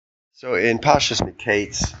So in Parshas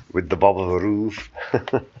Miketz with the Bob of Haruv,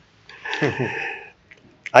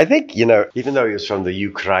 I think, even though he was from the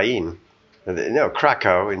Ukraine,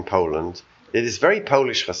 Krakow in Poland, it is very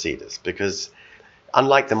Polish Hasidus because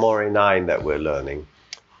unlike the Moreh 9 that we're learning,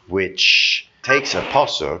 which takes a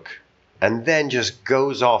posuk and then just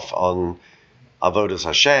goes off on Avodas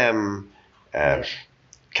Hashem,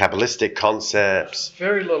 Kabbalistic concepts.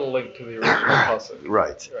 Very little link to the original pasuk.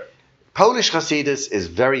 Right. Polish Hasidus is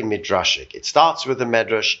very midrashic. It starts with a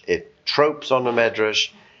medrash, it tropes on a medrash,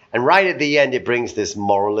 and right at the end it brings this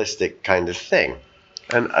moralistic kind of thing.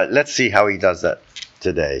 And let's see how he does that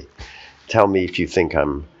today. Tell me if you think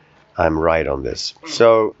I'm right on this.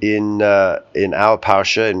 So in our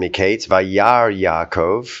parsha in Miketz, Vayar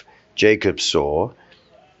Yaakov, Jacob saw,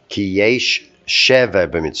 ki yesh shever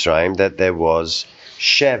b'Mitzrayim, that there was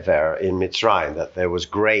shever in Mitzrayim, that there was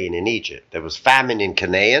grain in Egypt. There was famine in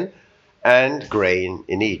Canaan and grain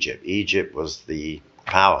in Egypt. Egypt was the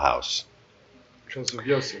powerhouse. Because of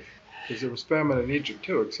Yosef. Because there was famine in Egypt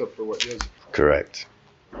too, except for what Yosef. Correct.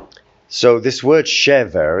 So this word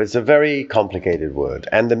shever is a very complicated word,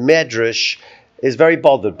 and the Medrash is very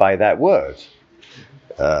bothered by that word.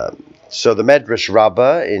 So the Medrash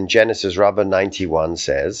Rabbah in Genesis Rabbah 91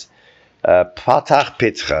 says, Patach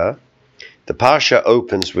Pitcha, the Parsha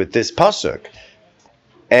opens with this pasuk,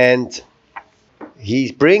 and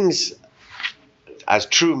he brings, as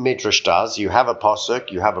true Midrash does, you have a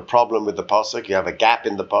pasuk, you have a problem with the pasuk, you have a gap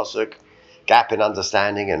in the pasuk, gap in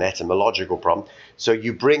understanding, an etymological problem. So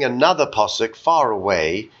you bring another pasuk far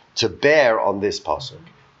away to bear on this pasuk.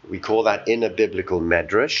 We call that inner biblical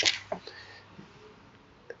Medrash.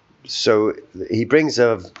 So he brings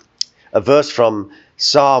a verse from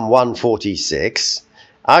Psalm 146,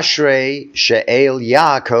 Ashrei she'el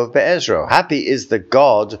Yaakov be'ezro. Happy is the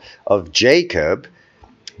God of Jacob,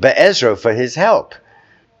 be'ezro, for his help.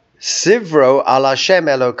 Sivro al Hashem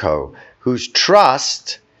Eloko, whose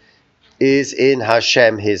trust is in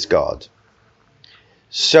Hashem, his God.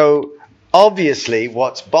 So obviously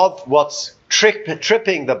what's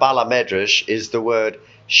tripping the Bala Medrash is the word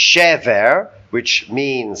shever, which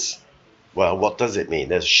means, well, what does it mean?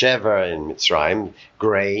 There's shever in Mitzrayim,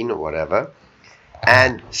 grain or whatever.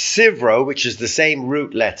 And Sivro, which is the same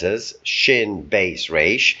root letters, Shin, Beis,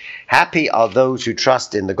 Resh. Happy are those who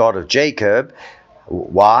trust in the God of Jacob.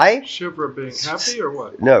 Why? Shiver being happy or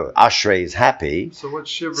what? No, Ashrei is happy. So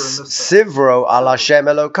what's shiver in this? Sivro al Hashem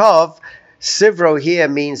Elokov. Sivro here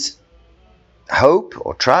means hope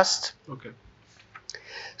or trust. Okay.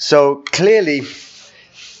 So clearly,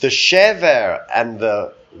 the shever and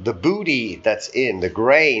the booty that's in, the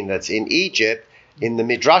grain that's in Egypt, in the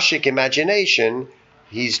midrashic imagination,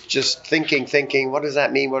 he's just thinking, what does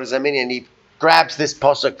that mean? What does that mean? And he grabs this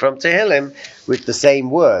posuk from Tehillim with the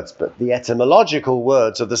same words, but the etymological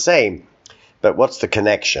words are the same. But what's the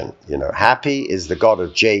connection? Happy is the God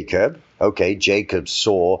of Jacob. Okay, Jacob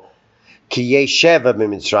saw ki yesheva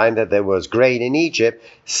b'Mitzrayim, that there was grain in Egypt.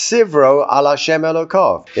 Sivro al Hashem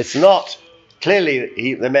Elokov. It's not,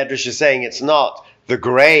 clearly the Medrash is saying it's not the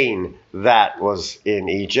grain that was in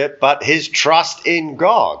Egypt, but his trust in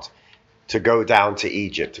God to go down to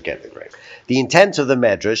Egypt to get the grain. The intent of the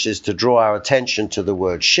Medrash is to draw our attention to the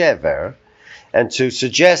word shever and to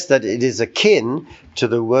suggest that it is akin to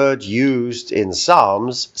the word used in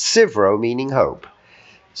Psalms, sivro, meaning hope.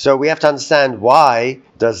 So we have to understand, why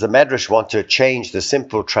does the Medrash want to change the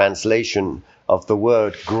simple translation of the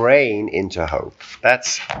word grain into hope?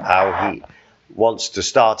 That's how he wants to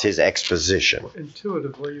start his exposition.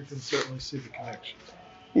 Intuitively, you can certainly see the connection.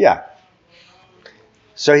 Yeah.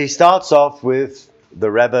 So he starts off with the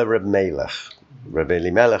Rebbe Melech, Rebbe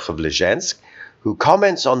Elimelech of Lezhensk, who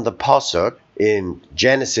comments on the pasuk in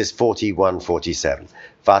Genesis 41:47.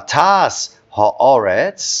 Vatas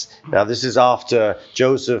ha'oretz. Now this is after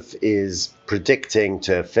Joseph is predicting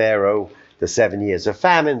to Pharaoh the 7 years of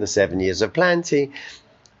famine, the 7 years of plenty.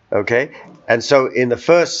 Okay, and so in the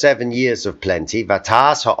first 7 years of plenty,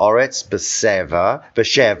 Vatas ha'oretz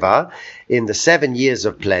b'sheva, in the 7 years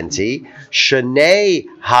of plenty, Shnei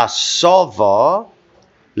hasova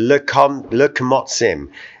lekmotzim,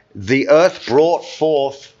 the earth brought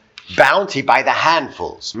forth bounty by the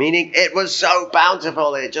handfuls, meaning it was so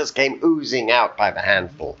bountiful it just came oozing out by the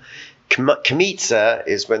handful. Kmitza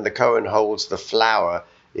is when the Kohen holds the flour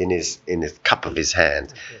in his cup of his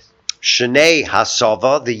hand. Shnei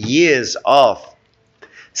hasova, the years of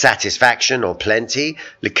satisfaction or plenty,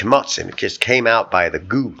 likmotzim, it just came out by the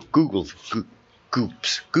goopfuls.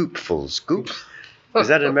 Goop? Is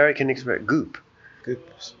that an American expression? Goop.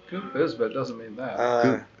 Goops. Goop is, but it doesn't mean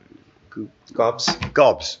that. Goop. Gobs.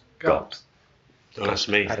 Gobs. Gobs. Don't ask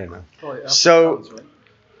me. I don't know. Probably So- sounds right.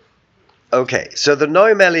 Okay, so the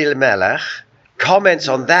Noam Elimelech comments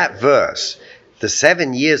on that verse. The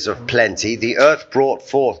 7 years of plenty, the earth brought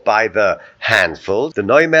forth by the handful. The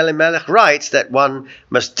Noam Elimelech writes that one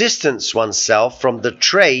must distance oneself from the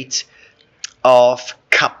trait of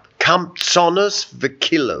kampzonos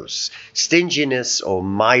v'kilos, stinginess or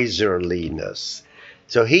miserliness.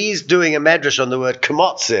 So he's doing a medrash on the word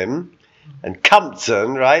kamotzim and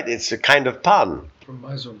kampzon, right? It's a kind of pun. From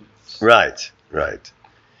miserliness. Right.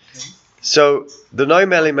 So the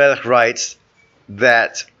Noam Elimelech writes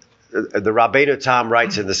that the Rabbeinu Tam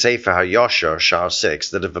writes in the Sefer HaYosher, Shar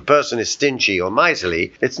 6, that if a person is stingy or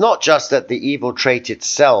miserly, it's not just that the evil trait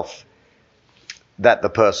itself that the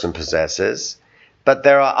person possesses, but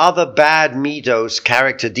there are other bad midos,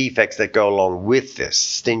 character defects that go along with this,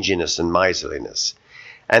 stinginess and miserliness.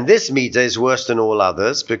 And this midah is worse than all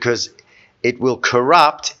others because it will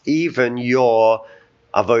corrupt even your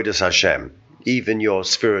avodas Hashem, even your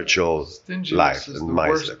spiritual Stinginess life is and the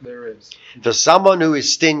miser. worst there is. For someone who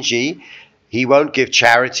is stingy, he won't give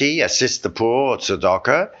charity, assist the poor or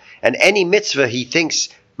tzedakah, and any mitzvah he thinks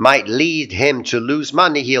might lead him to lose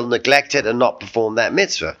money, he'll neglect it and not perform that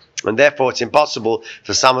mitzvah. And therefore it's impossible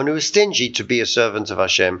for someone who is stingy to be a servant of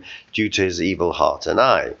Hashem due to his evil heart and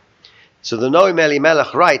eye. So the Noam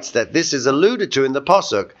Elimelech writes that this is alluded to in the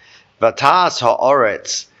Pasuk, Vatas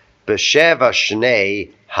ha'oretz b'sheva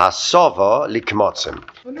shnei hasova likmotzim.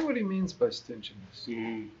 I wonder what he means by stinginess.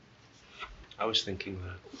 I was thinking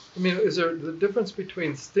that. I mean, is there the difference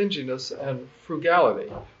between stinginess and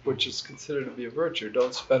frugality, which is considered to be a virtue?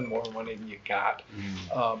 Don't spend more money than you got.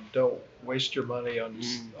 Don't waste your money on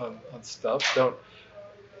stuff. Don't,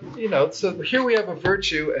 so here we have a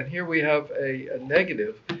virtue and here we have a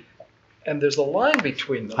negative. And there's a line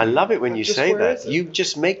between them. I love it when But you just say where that. is it? You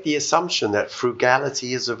just make the assumption that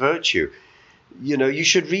frugality is a virtue. You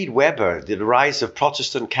should read Weber, The Rise of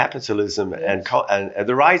Protestant Capitalism and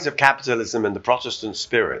the Rise of Capitalism and the Protestant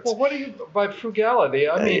Spirit. Well, what do you by frugality?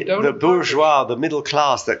 I mean, don't The bourgeois, the middle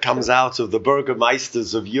class that comes out of the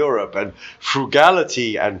Burgermeisters of Europe, and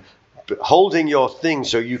frugality and holding your thing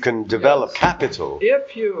so you can develop capital.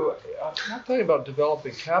 I'm not talking about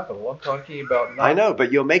developing capital. I'm talking about. I know,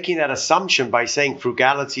 but you're making that assumption by saying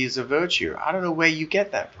frugality is a virtue. I don't know where you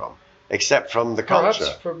get that from, except from the culture.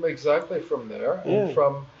 Perhaps from there, Yeah. and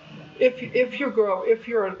from if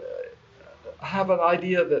you have an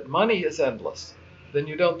idea that money is endless, then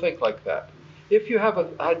you don't think like that. If you have an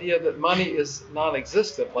idea that money is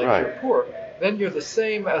non-existent, like Right. you're poor, then you're the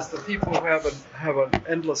same as the people who have an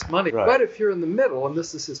endless money. Right. But if you're in the middle, and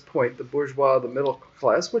this is his point, the bourgeois, the middle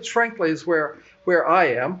class, which frankly is where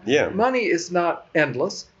I am, Yeah. money is not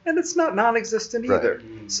endless, and it's not non-existent Right. either.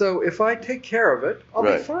 So if I take care of it, I'll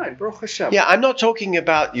Right. be fine. Baruch Hashem. Yeah, I'm not talking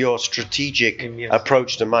about your strategic Yes.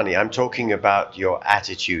 approach to money. I'm talking about your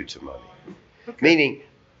attitude to money. Okay. Meaning,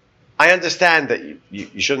 I understand that you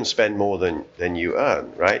shouldn't spend more than you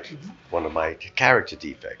earn, right? One of my character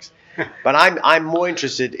defects. But I'm more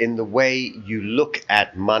interested in the way you look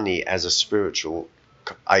at money as a spiritual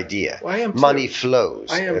idea. Well, I am too. Money flows,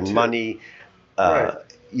 I am and too. money, Right.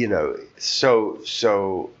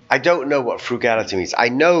 So I don't know what frugality means. I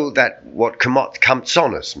know that what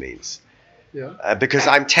kampzonos means. Yeah. Because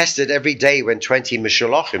I'm tested every day when 20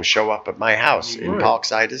 Mishalochim show up at my house in Right.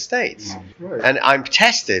 Parkside Estates. Right. And I'm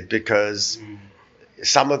tested because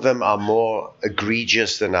some of them are more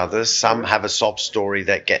egregious than others. Some have a sob story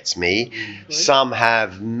that gets me. Some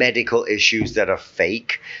have medical issues that are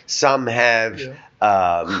fake. Some have,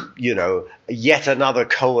 yet another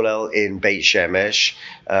kollel in Beit Shemesh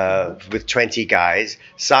with 20 guys.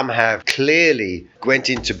 Some have clearly went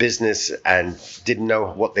into business and didn't know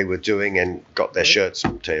what they were doing and got their shirts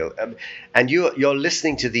tailed. And you're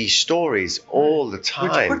listening to these stories all the Which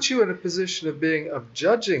time. puts you in a position of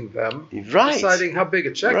judging them, Right. deciding how big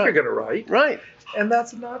a check Right. you're going to write, Right. and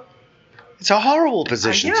that's not. It's a horrible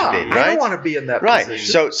position to be in, I right? don't want to be in that Right.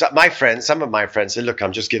 position. So some of my friends say, look,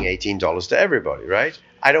 I'm just giving $18 to everybody, right?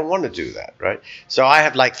 I don't want to do that, right? So I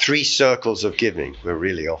have like 3 circles of giving. We're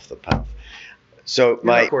really off the path. So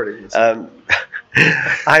You're recording this. I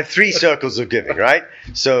have 3 circles of giving, right?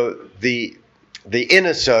 So the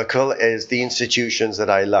inner circle is the institutions that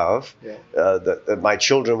I love, Yeah. that my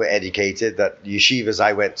children were educated, that yeshivas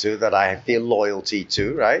I went to, that I feel loyalty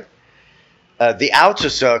to, right? The outer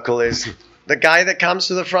circle is the guy that comes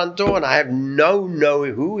to the front door and I have no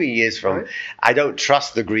knowing who he is from. Right. I don't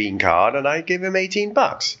trust the green card and I give him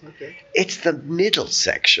 $18. Okay. It's the middle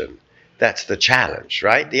section that's the challenge,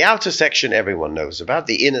 right? The outer section everyone knows about.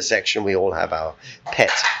 The inner section, we all have our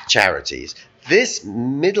pet charities. This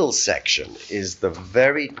middle section is the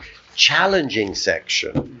very challenging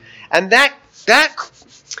section. And that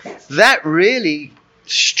that really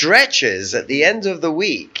stretches at the end of the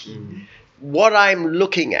week what I'm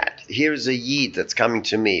looking at. Here's a Yid that's coming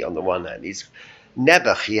to me on the one hand. He's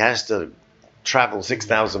Nebuch, he has to travel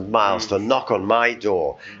 6,000 miles to knock on my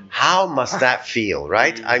door. How must that feel,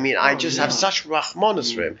 right? I mean, I just have such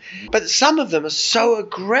rahmanas for him. But some of them are so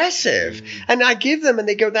aggressive. And I give them and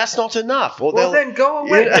they go, that's not enough. Or Well, then go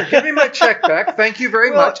away. Here, give me my check back. Thank you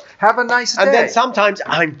very much. Have a nice day. And then sometimes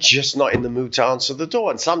I'm just not in the mood to answer the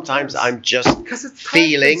door. And sometimes I'm just Because it's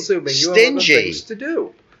feeling time-consuming. You have other stingy. things to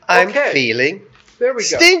do. I'm Okay. feeling There we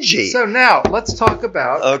go. stingy. So now let's talk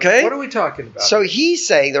about. Okay. What are we talking about? So he's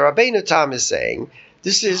saying, the Rabbeinu Tam is saying,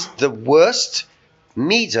 this is the worst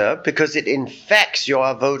meter because it infects your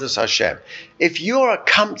avodas Hashem. If you're a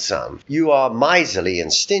kamtzan, you are miserly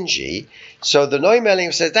and stingy. So the Noam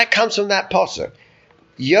Elim says that comes from that potter.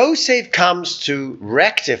 Yosef comes to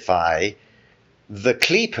rectify the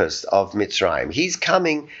klipas of Mitzrayim. He's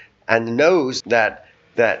coming and knows that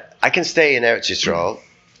I can stay in Eretz Yisrael.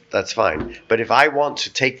 That's fine. But if I want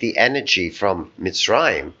to take the energy from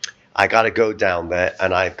Mitzrayim, I got to go down there,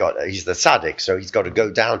 and he's the tzaddik, so he's got to go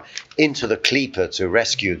down into the klipa to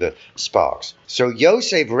rescue the sparks. So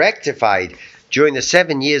Yosef rectified during the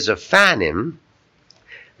 7 years of famine,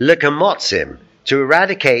 lekamotzim, to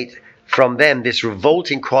eradicate from them this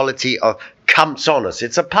revolting quality of kamtzonos.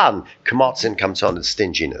 It's a pun, kamotzim, kamtzonos,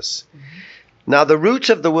 stinginess. Now the root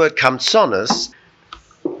of the word kamtzonos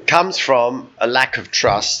comes from a lack of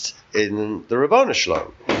trust in the Rabbanu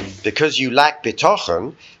Shalom. Because you lack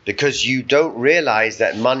bitochen, because you don't realize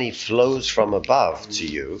that money flows from above to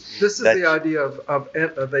you. this is that the idea of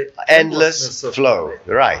the endless of flow. money.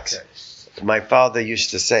 Right. Okay. My father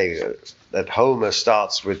used to say that Homer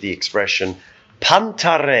starts with the expression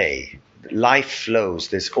pantare. Life flows.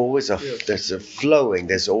 There's always there's a flowing.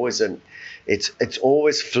 There's always it's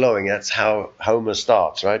always flowing. That's how Homer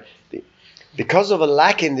starts, right? Because of a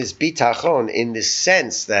lack in this bitachon, in this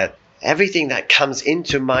sense that everything that comes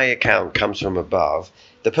into my account comes from above,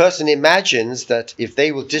 the person imagines that if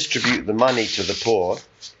they will distribute the money to the poor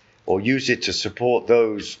or use it to support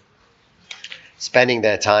those spending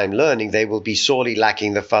their time learning, they will be sorely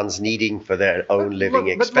lacking the funds needing for their own living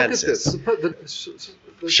expenses. But look at this.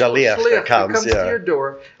 The Shaliach that comes, to your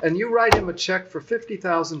door, and you write him a check for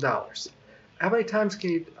 $50,000. How many times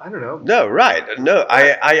can you? I don't know. No, right. No,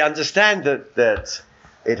 I understand that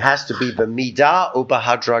it has to be b'midah or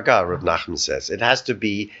b'hadraga, Rav Nachman says. It has to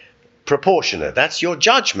be proportionate. That's your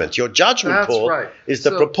judgment. Your judgment That's call right. is the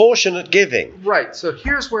So- proportionate giving. Right. So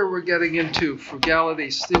here's where we're getting into frugality,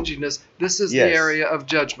 stinginess. This is Yes. the area of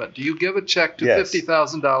judgment. Do you give a check to Yes.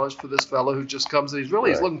 $50,000 for this fellow who just comes? He's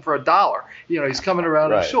Right. looking for $1. He's coming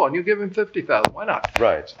around Right. and shul, and you give him $50,000. Why not?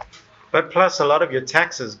 Right. But plus, a lot of your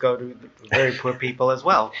taxes go to very poor people as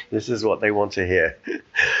well. This is what they want to hear.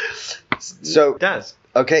 So, It does.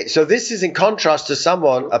 okay, so this is in contrast to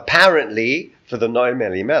someone, apparently, for the Noam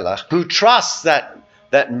Elimelech, who trusts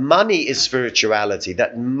that money is spirituality,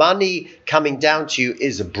 that money coming down to you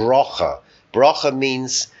is a brocha. Brocha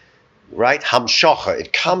means, right, hamshocha.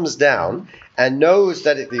 It comes down and knows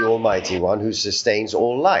that it's the Almighty One who sustains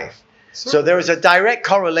all life. So there is a direct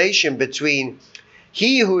correlation between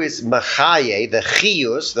he who is machaye, the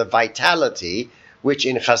chiyus, the vitality, which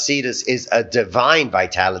in Hasidus is a divine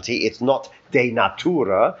vitality. It's not de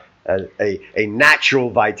natura, a natural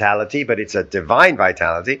vitality, but it's a divine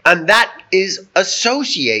vitality. And that is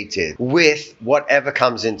associated with whatever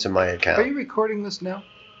comes into my Are account. you recording this now?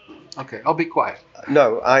 Okay, I'll be quiet.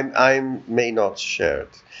 No, I may not share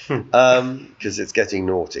it because it's getting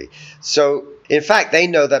naughty. So, in fact, they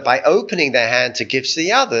know that by opening their hand to give to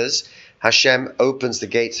the others, Hashem opens the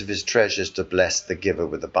gates of his treasures to bless the giver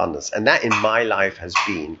with abundance. And that in my life has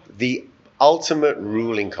been the ultimate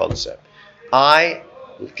ruling concept. I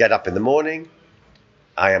get up in the morning.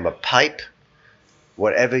 I am a pipe.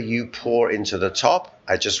 Whatever you pour into the top,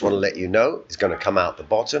 I just want to let you know, is going to come out the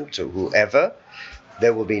bottom to whoever.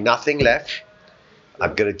 There will be nothing left.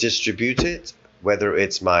 I'm going to distribute it, whether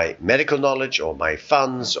it's my medical knowledge or my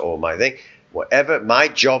funds or my thing. Whatever, my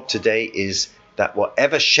job today is that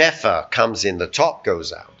whatever shefa comes in the top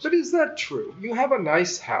goes out. But is that true? You have a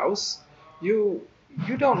nice house. You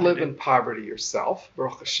don't live in poverty yourself,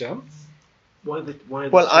 Baruch Hashem. Why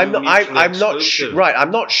Well, so I'm not mutually sure. exclusive? Right,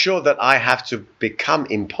 I'm not sure that I have to become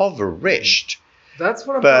impoverished. That's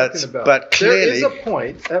what I'm But- talking about. but there is clearly- a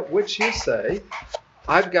point at which you say,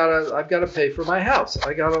 I've got to pay for my house.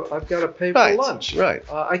 I've got to pay for Right, lunch. right.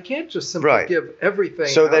 I can't just simply Right. give everything.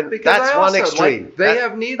 So out then because that's I one also, extreme. Like, they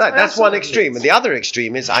have needs. That's I also one have extreme, needs. and the other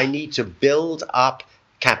extreme is I need to build up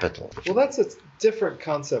capital. Well, that's a different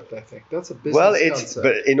concept, I think. That's a business Well, concept.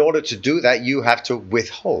 but in order to do that, you have to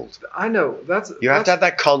withhold. I know. You have to have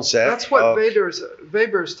that concept. That's what of,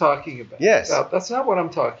 Weber's talking about. Yes. That's not what I'm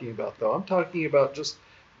talking about, though. I'm talking about just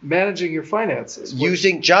managing your finances.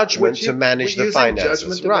 using judgment to manage the finances. Using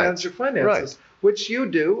judgment to manage your finances. Which you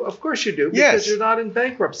do. Of course you do. Because you're not in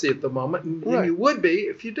bankruptcy at the moment. And you would be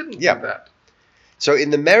if you didn't do that. So in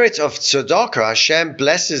the merit of tzedakah, Hashem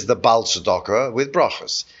blesses the Baal tzedakah with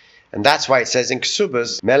brachas. And that's why it says in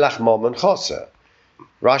Ksubas, Melach Momon Choser.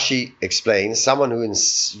 Rashi explains, someone who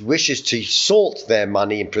wishes to salt their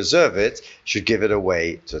money and preserve it should give it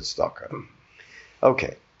away to tzedakah.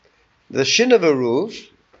 Okay. The Shin of Aruv,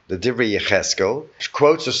 the Divrei Yecheskel,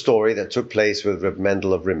 quotes a story that took place with Reb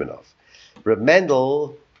Mendel of Rimanov. Reb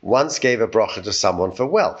Mendel once gave a bracha to someone for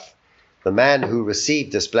wealth. The man who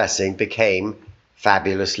received this blessing became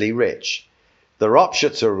fabulously rich. The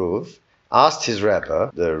Ropshitz Aruv asked his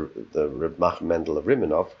Rebbe, the Reb Mendel of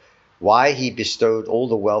Rimanov, why he bestowed all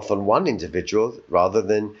the wealth on one individual rather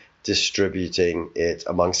than distributing it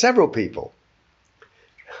among several people.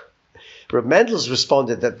 Reb Mendel's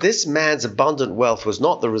responded that this man's abundant wealth was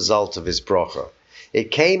not the result of his bracha. It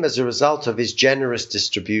came as a result of his generous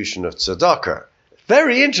distribution of tzedakah.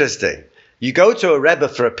 Very interesting. You go to a Rebbe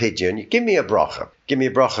for a pidyon, you give me a bracha. Give me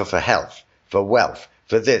a bracha for health, for wealth,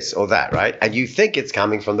 for this or that, right? And you think it's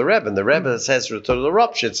coming from the Rebbe. And the Rebbe says to the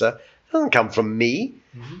Ropshitzer, it doesn't come from me.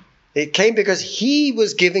 Mm-hmm. It came because he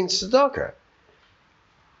was giving tzedakah.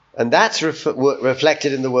 And that's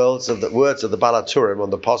reflected in the words of the Baal HaTurim on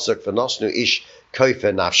the Pasuk V'nosnu ish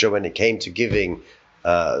kofer nafsho. When it came to giving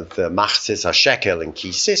the machzis hashekel and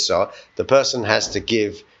kisisa, the person has to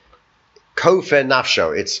give kofer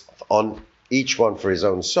nafsho. It's on each one for his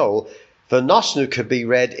own soul. V'nosnu could be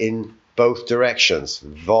read in both directions.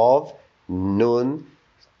 Vav, nun,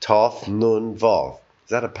 tov, nun, vav. Is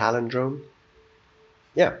that a palindrome?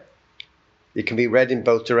 Yeah. It can be read in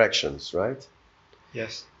both directions, right?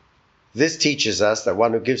 Yes. This teaches us that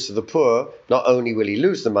one who gives to the poor, not only will he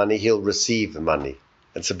lose the money, he'll receive the money.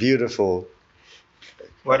 It's a beautiful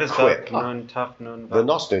What is quip. that? Nun, taf, nun, The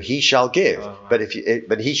nosnu, he shall give. Right.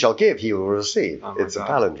 But he shall give, he will receive. Oh It's God.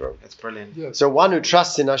 a palindrome. It's brilliant. Yes. So one who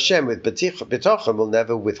trusts in Hashem with bitachon will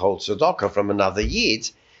never withhold tzedakah from another yid,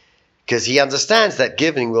 because he understands that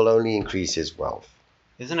giving will only increase his wealth.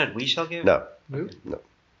 Isn't it we shall give? No. No?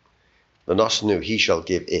 The nosnu, he shall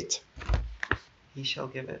give it. He shall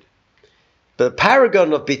give it. The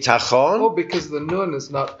paragon of bitachon Oh, because the nun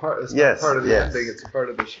is not part. It's Yes, not part of the yes. ending. It's a part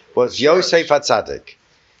of the. was Yosef HaTzadik.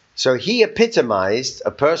 So he epitomized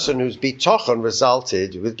a person whose bitachon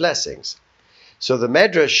resulted with blessings. So the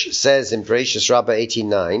Medrash says in Bereshis Rabbah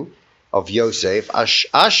 89 of Yosef,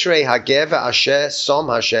 Ashrei Hageva Asher Som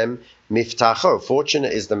Hashem Miftacho.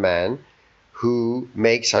 Fortunate is the man who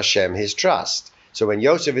makes Hashem his trust. So when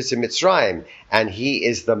Yosef is in Mitzrayim and he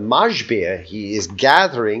is the mashbir, he is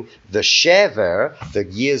gathering the shever, the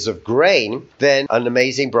years of grain, then an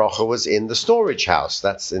amazing bracha was in the storage house.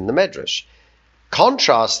 That's in the Medrash.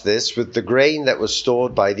 Contrast this with the grain that was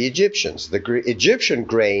stored by the Egyptians. The Egyptian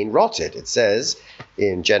grain rotted. It says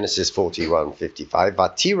in Genesis 41:55,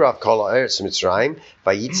 "Vatirav kol ha'eretz Mitzrayim,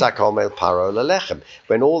 vayitzak omel paro lelechem."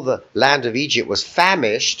 When all the land of Egypt was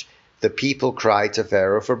famished, the people cried to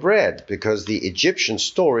Pharaoh for bread because the Egyptian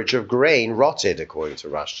storage of grain rotted, according to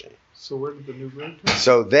Rashi. So where did the new grain come?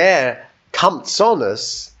 So their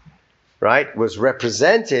kamptsonos, right, was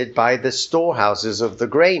represented by the storehouses of the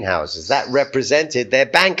grain houses. That represented their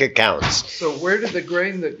bank accounts. So where did the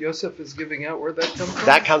grain that Yosef is giving out? Where did that come from?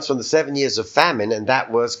 That comes from the 7 years of famine, and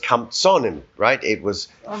that was kamptsonim, right? It was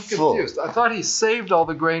I'm full. confused. I thought he saved all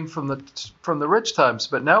the grain from the rich times,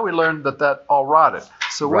 but now we learned that all rotted.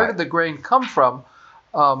 So where Right. did the grain come from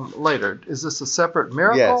later? Is this a separate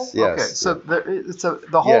miracle? Yes, yes, Okay, so yeah.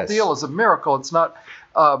 the whole Yes. deal is a miracle. It's not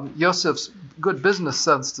Yosef's good business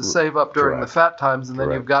sense to save up during Correct. the fat times and then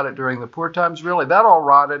Correct. you've got it during the poor times. Really, that all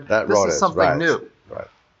rotted. That this rotted, is something right, new. right.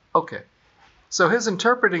 Okay. So his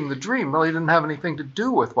interpreting the dream really didn't have anything to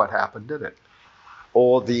do with what happened, did it?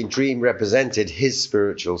 Or the dream represented his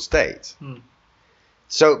spiritual state. Hmm.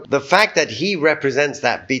 So the fact that he represents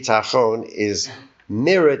that bitachon is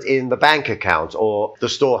mirrored in the bank account or the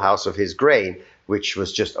storehouse of his grain, which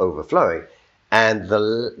was just overflowing. And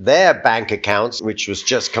their bank accounts, which was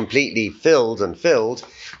just completely filled,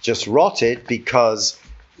 just rotted because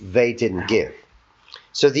they didn't give.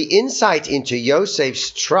 So the insight into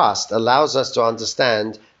Yosef's trust allows us to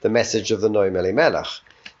understand the message of the Noam Elimelech.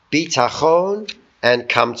 Bitachon and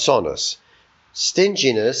kamtsonos.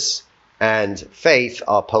 Stinginess and faith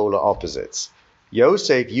are polar opposites.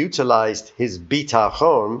 Yosef utilized his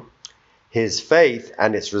bitachon his faith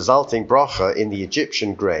and its resulting bracha in the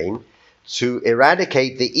Egyptian grain to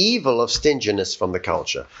eradicate the evil of stinginess from the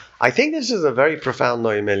culture. I think this is a very profound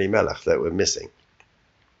Noam Elimelech that we're missing.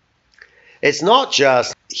 It's not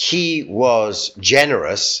just he was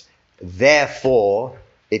generous, therefore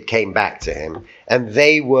it came back to him, and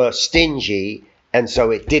they were stingy, and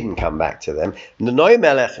so it didn't come back to them. The Noam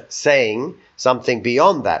Elimelech saying something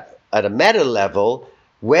beyond that. At a meta level,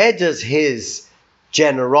 where does his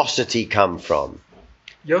generosity come from?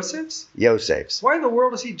 Yosef's? Yosef's. Why in the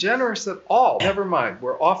world is he generous at all? Never mind.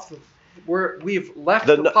 We've left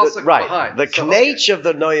the pasuk right. behind. The knach of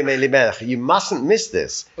the Noam Elimelech, you mustn't miss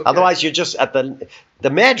this. Okay. Otherwise, you're just at the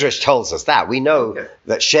Medrash tells us that. We know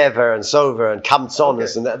that Shever and Sover and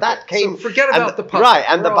Kamtzonis and that came. So forget about the pasuk. Right,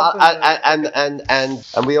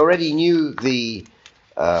 and we already knew the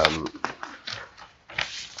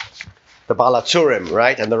Balaturim,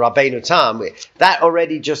 right, and the Rabbeinu Tam. That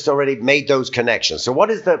already made those connections. So what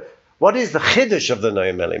is the chiddush of the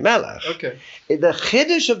Noam Elimelech? Okay. The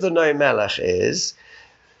chiddush of the Noam Elimelech is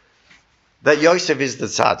that Yosef is the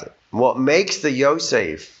tzaddik. What makes the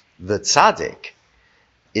Yosef the tzaddik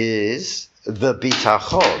is the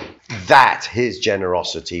bitachon that his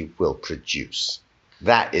generosity will produce.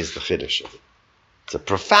 That is the chiddush of it. It's a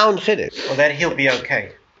profound chiddush. Well, then he'll be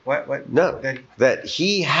okay. What? No, that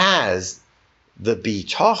he has the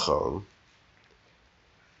bitachon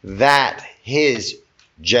that his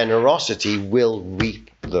generosity will reap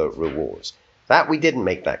the rewards. That we didn't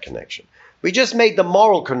make that connection. We just made the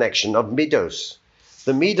moral connection of midos.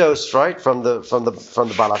 The midos, right, from the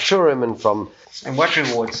Balaturim and from. And what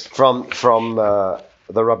rewards? From the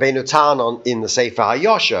Rabbeinu Tan in the Sefer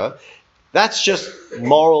HaYosher. That's just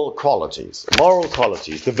moral qualities,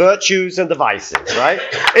 the virtues and the vices, right?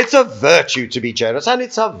 It's a virtue to be generous, and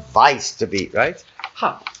it's a vice to be, right?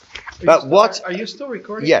 Are you still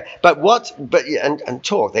recording? Yeah, and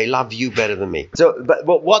talk. They love you better than me. So,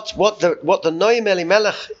 but what the Noam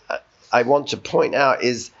Elimelech I want to point out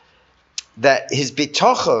is that his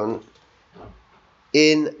bitachon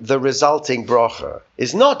in the resulting bracha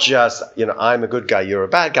is not just, I'm a good guy, you're a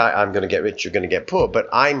bad guy, I'm going to get rich, you're going to get poor, but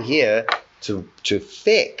I'm here to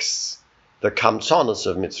fix the kamtzonos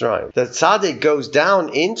of Mitzrayim. The tzaddik goes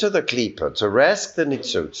down into the klipa to rescue the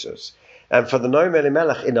nitzutzos. And for the Noam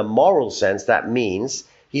Elimelech, in a moral sense, that means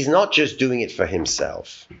he's not just doing it for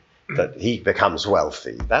himself, that he becomes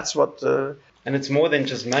wealthy. That's what... and it's more than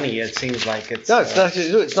just money, it seems like it's... No, it's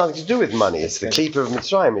nothing to do with money. It's the klipa of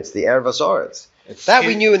Mitzrayim. It's the Erevas Oretz. That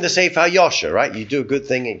we knew in the Sefer HaYosher, right? You do a good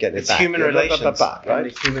thing and get it back. It's human relations, right? and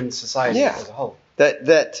the human society as a whole.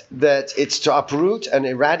 That it's to uproot and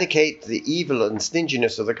eradicate the evil and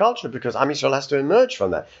stinginess of the culture, because Am Yisrael has to emerge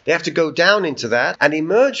from that. They have to go down into that and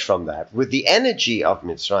emerge from that with the energy of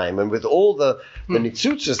Mitzrayim and with all the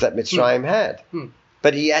nitzutzas that Mitzrayim had.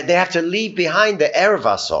 But they have to leave behind the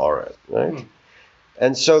Erevas Oretz, right?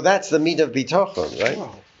 And so that's the meat of Bitochon, right?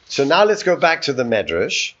 Oh. So now let's go back to the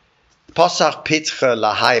Medrash. Posach Pitcha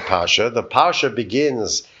Lahai Parsha. The Parsha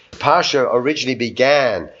originally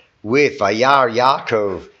began with Vayar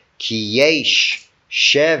Yaakov Ki Yesh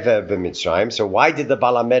Shever b'Mitzrayim. So why did the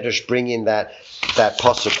Baal HaMedrash bring in that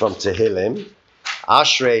posuk from Tehillim?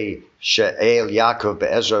 Ashrei She'el Yaakov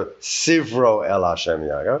be'Ezra Sivro El Hashem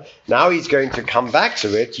Yaakov. Now he's going to come back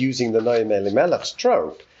to it using the Noam Elimelech's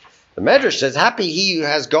trope. The Medrash says, happy he who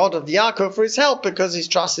has God of Yaakov for his help, because his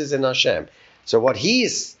trust is in Hashem. So what he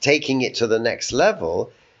is taking it to the next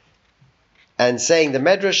level and saying the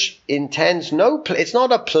Medrash intends it's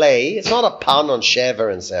not a play, it's not a pun on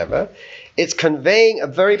Shever and Sever. It's conveying a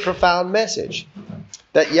very profound message.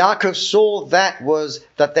 That Yaakov saw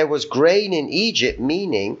that there was grain in Egypt,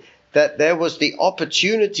 meaning that there was the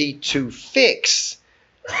opportunity to fix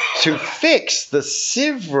the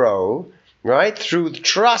Sivro, right, through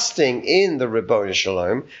trusting in the Ribono Shel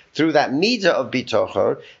Olam, through that meter of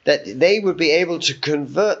bitochon, that they would be able to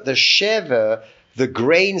convert the shever, the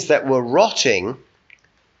grains that were rotting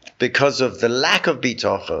because of the lack of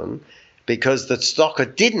bitochon, because the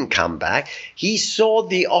tzedakah didn't come back. He saw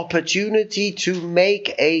the opportunity to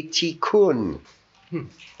make a tikkun.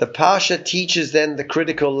 The Parsha teaches then the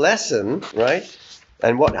critical lesson, right?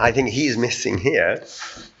 And what I think he's missing here,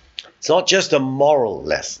 it's not just a moral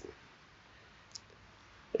lesson.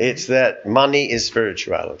 It's that money is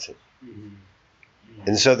spirituality.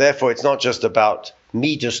 And so therefore it's not just about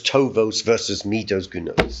midos tovos versus midos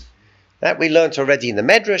gunos. That we learnt already in the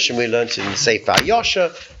Medrash and we learnt in the Sefer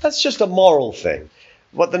HaYosher. That's just a moral thing.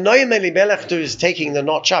 What the Noam Elimelech do is taking the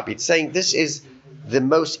notch up. It's saying this is the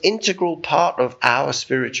most integral part of our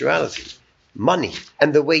spirituality. Money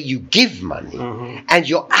and the way you give money and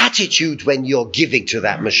your attitude when you're giving to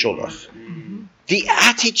that meshulach. The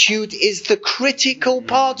attitude is the critical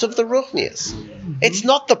part of the Ruchnius. It's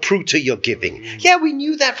not the pruta you're giving. Yeah, we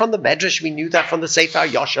knew that from the Medrash, we knew that from the Sefer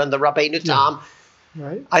Yosha and the Rabbeinu Tam.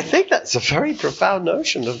 Right. I think that's a very profound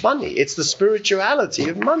notion of money. It's the spirituality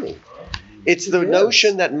of money. It's the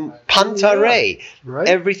notion that pantare, Right.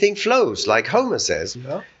 everything flows, like Homer says.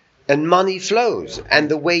 Yeah. And money flows. And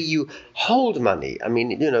the way you hold money, I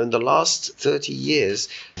mean, in the last 30 years,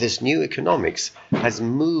 this new economics has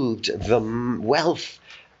moved the wealth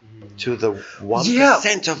to the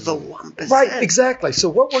 1% of the 1%. Right, exactly. So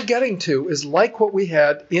what we're getting to is like what we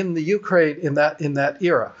had in the Ukraine in that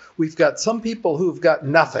era. We've got some people who've got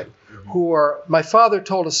nothing. My father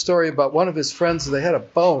told a story about one of his friends. They had a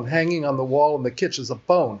bone hanging on the wall in the kitchen, a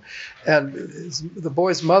bone, and the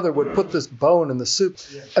boy's mother would put this bone in the soup,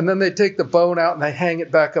 and then they take the bone out and they hang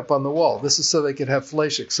it back up on the wall. This is so they could have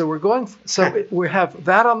fleishik. So we have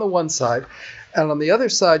that on the one side, and on the other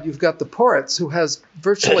side you've got the Poritz, who has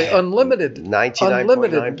virtually unlimited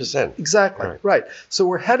 99.9%. Exactly, right. So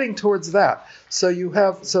we're heading towards that. So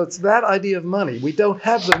it's that idea of money. We don't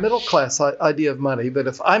have the middle class idea of money, that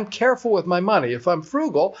if I'm careful with my money, if I'm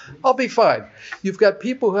frugal, I'll be fine. You've got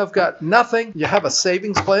people who have got nothing. You have a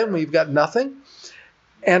savings plan when you've got nothing.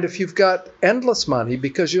 And if you've got endless money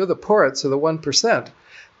because you're the Poritz or the 1%,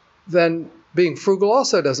 then being frugal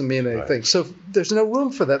also doesn't mean anything. Right. So there's no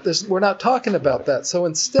room for that. We're not talking about that. So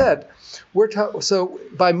instead, so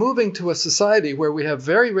by moving to a society where we have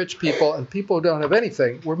very rich people and people who don't have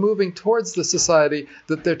anything, we're moving towards the society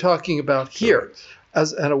that they're talking about here,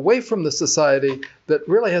 and away from the society that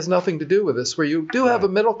really has nothing to do with this, where you do have a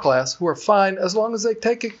middle class who are fine as long as they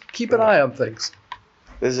keep an eye on things.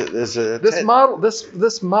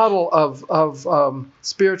 This model of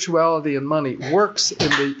spirituality and money works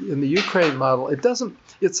in the Ukraine model. It doesn't.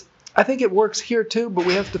 I think it works here too, but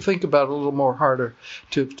we have to think about it a little more harder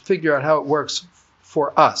to figure out how it works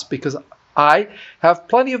for us, because I have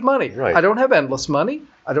plenty of money. Right. I don't have endless money.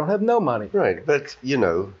 I don't have no money. Right, but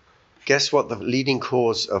guess what the leading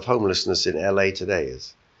cause of homelessness in LA today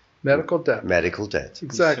is? Medical debt. Medical debt.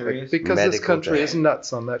 Exactly, because this country is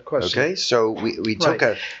nuts on that question. Okay, so we took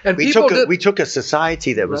Right. we took a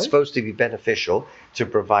society that was Right. supposed to be beneficial to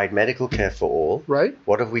provide medical care for all. Right.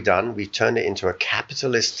 What have we done? We've turned it into a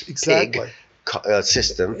capitalist Exactly. pig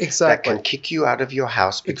system Exactly. that can kick you out of your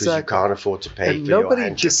house because you Exactly. can't afford to pay And for your nobody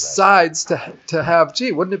angioplasty. decides to have,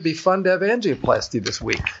 wouldn't it be fun to have angioplasty this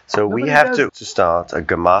week? So we Nobody have does. to start a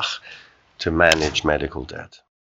gemach to manage medical debt.